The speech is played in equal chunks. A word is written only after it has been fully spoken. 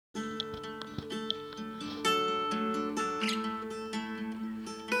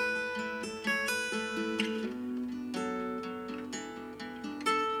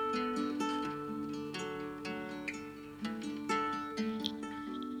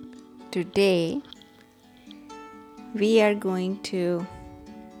Today, we are going to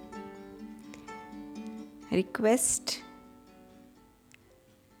request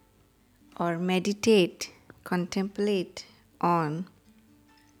or meditate, contemplate on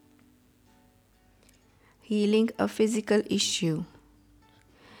healing a physical issue.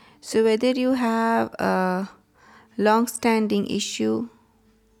 So, whether you have a long standing issue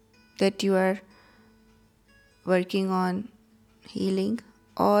that you are working on healing,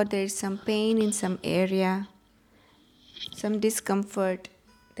 or there is some pain in some area, some discomfort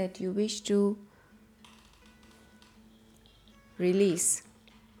that you wish to release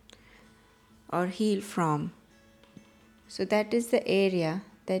or heal from. So, that is the area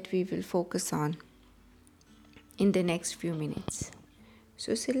that we will focus on in the next few minutes.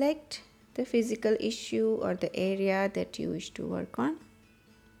 So, select the physical issue or the area that you wish to work on,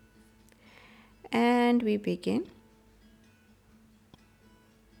 and we begin.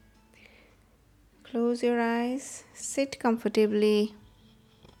 Close your eyes, sit comfortably,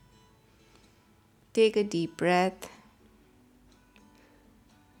 take a deep breath.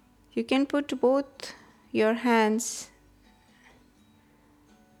 You can put both your hands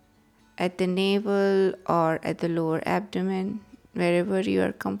at the navel or at the lower abdomen, wherever you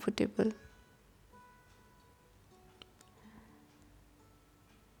are comfortable.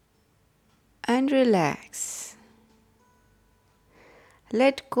 And relax.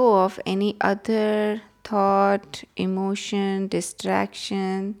 Let go of any other thought, emotion,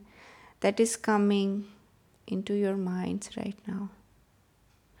 distraction that is coming into your minds right now.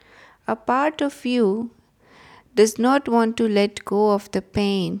 A part of you does not want to let go of the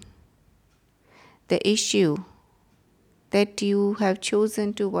pain, the issue that you have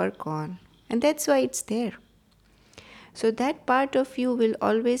chosen to work on, and that's why it's there. So that part of you will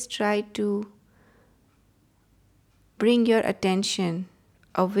always try to bring your attention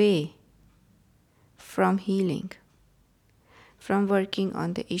away from healing, from working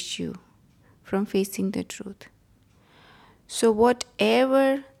on the issue, from facing the truth. So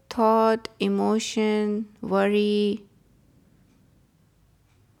whatever thought, emotion, worry,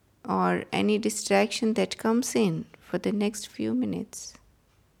 or any distraction that comes in for the next few minutes,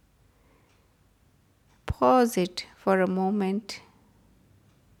 pause it for a moment,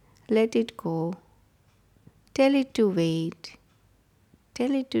 let it go, tell it to wait,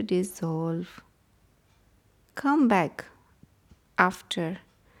 tell it to dissolve. Come back after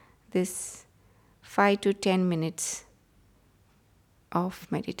this 5 to 10 minutes of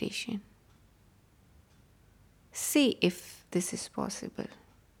meditation. See if this is possible.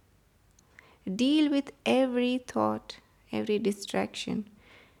 Deal with every thought, every distraction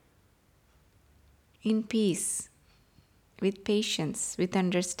in peace, with patience, with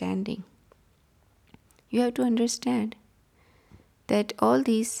understanding. You have to understand that all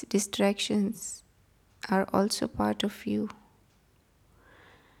these distractions are also part of you.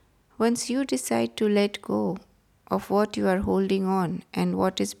 Once you decide to let go of what you are holding on and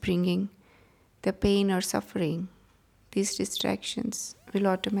what is bringing the pain or suffering, these distractions will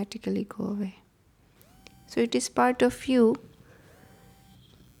automatically go away. So it is part of you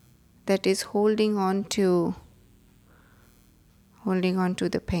that is holding on to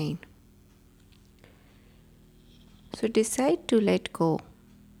the pain. So decide to let go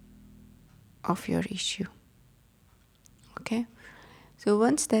of your issue. Okay? So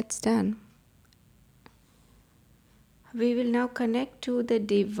once that's done, we will now connect to the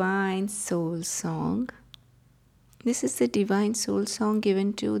Divine Soul Song. This is the Divine Soul Song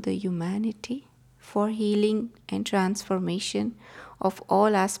given to the humanity for healing and transformation of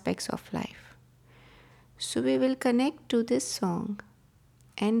all aspects of life. So we will connect to this song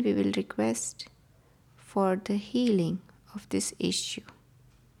and we will request for the healing of this issue.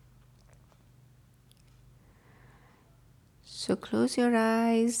 So close your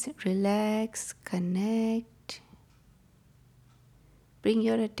eyes, relax, connect. Bring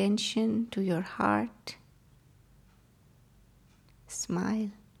your attention to your heart.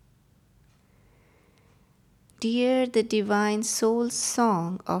 Smile. Dear the Divine Soul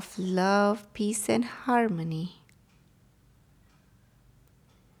Song of love, peace and harmony,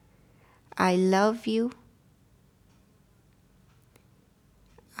 I love you.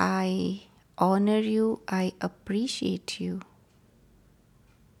 I honor you. I appreciate you.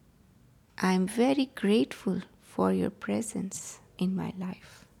 I am very grateful for your presence in my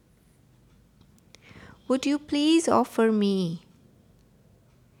life. Would you please offer me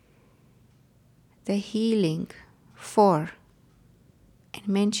the healing for, and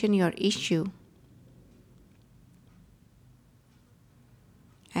mention your issue.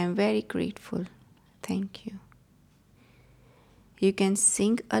 I am very grateful. Thank you. You can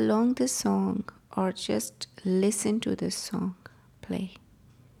sing along the song or just listen to the song play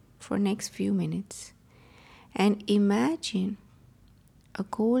for next few minutes and imagine a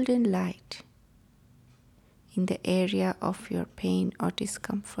golden light in the area of your pain or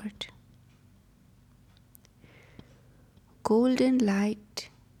discomfort. Golden light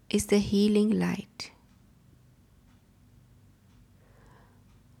is the healing light.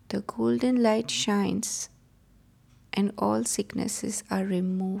 The golden light shines and all sicknesses are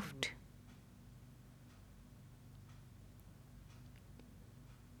removed.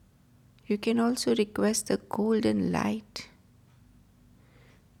 You can also request the golden light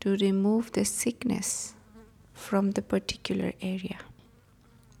to remove the sickness from the particular area.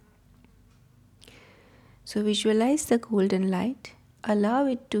 So visualize the golden light, allow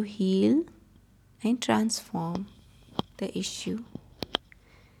it to heal and transform the issue,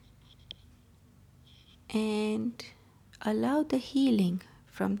 and allow the healing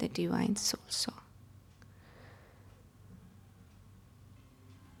from the divine soul song.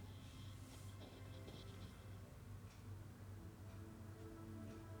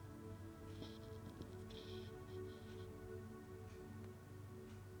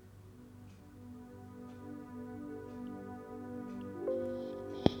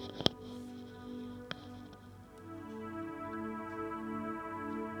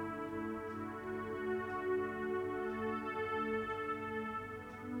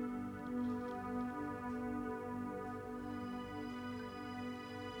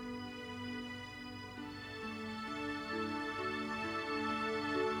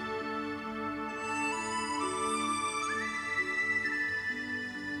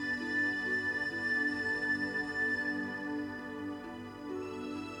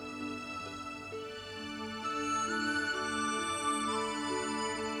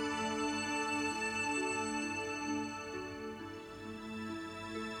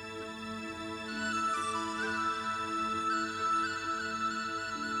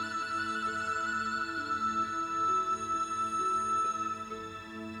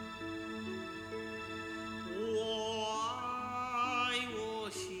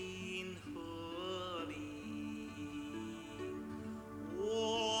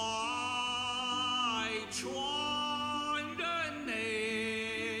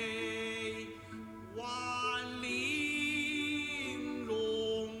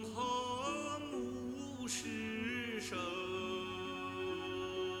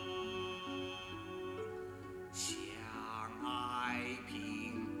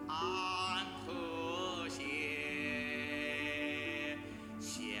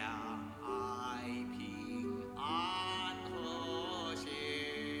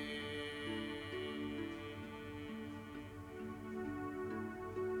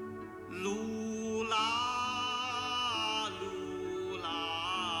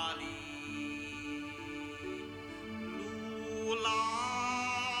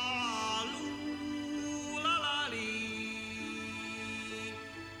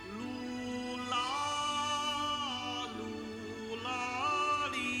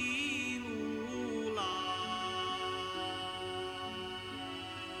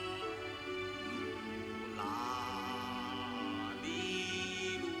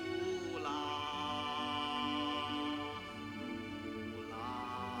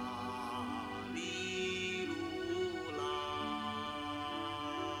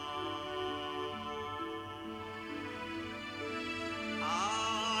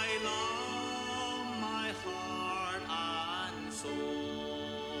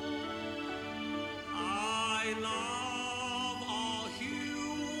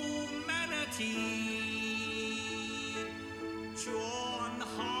 Join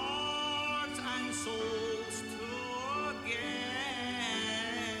hearts and souls together.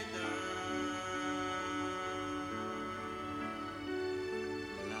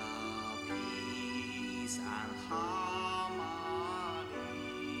 Love, peace, and harmony.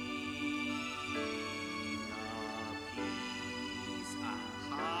 Love, peace, and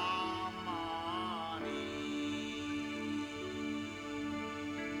harmony.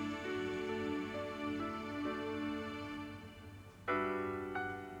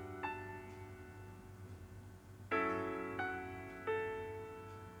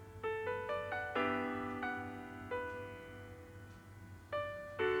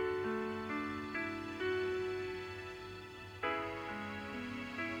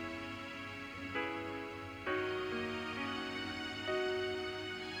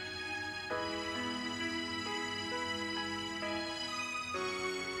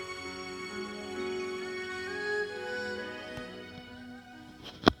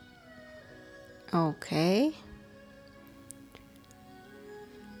 Okay.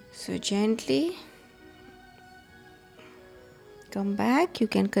 So gently come back. You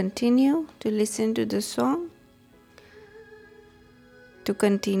can continue to listen to the song, to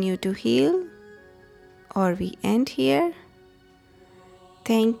continue to heal, or we end here.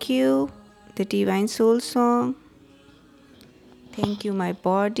 Thank you, the Divine Soul Song. Thank you, my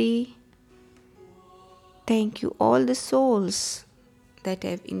body. Thank you, all the souls that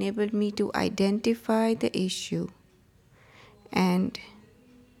have enabled me to identify the issue and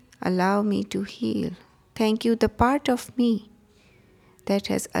allow me to heal. Thank you, the part of me that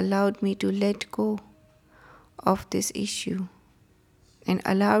has allowed me to let go of this issue and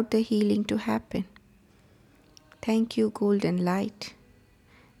allowed the healing to happen. Thank you, golden light.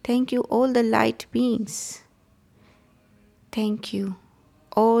 Thank you, all the light beings. Thank you,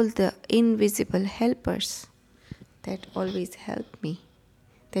 all the invisible helpers that always help me,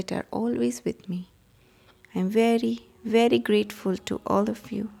 that are always with me. I'm very, very grateful to all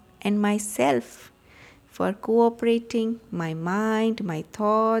of you and myself for cooperating, my mind, my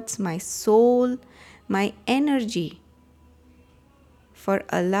thoughts, my soul, my energy, for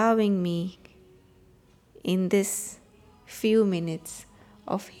allowing me in this few minutes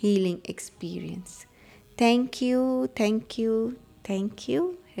of healing experience. Thank you, thank you, thank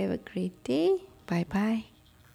you. Have a great day. Bye bye.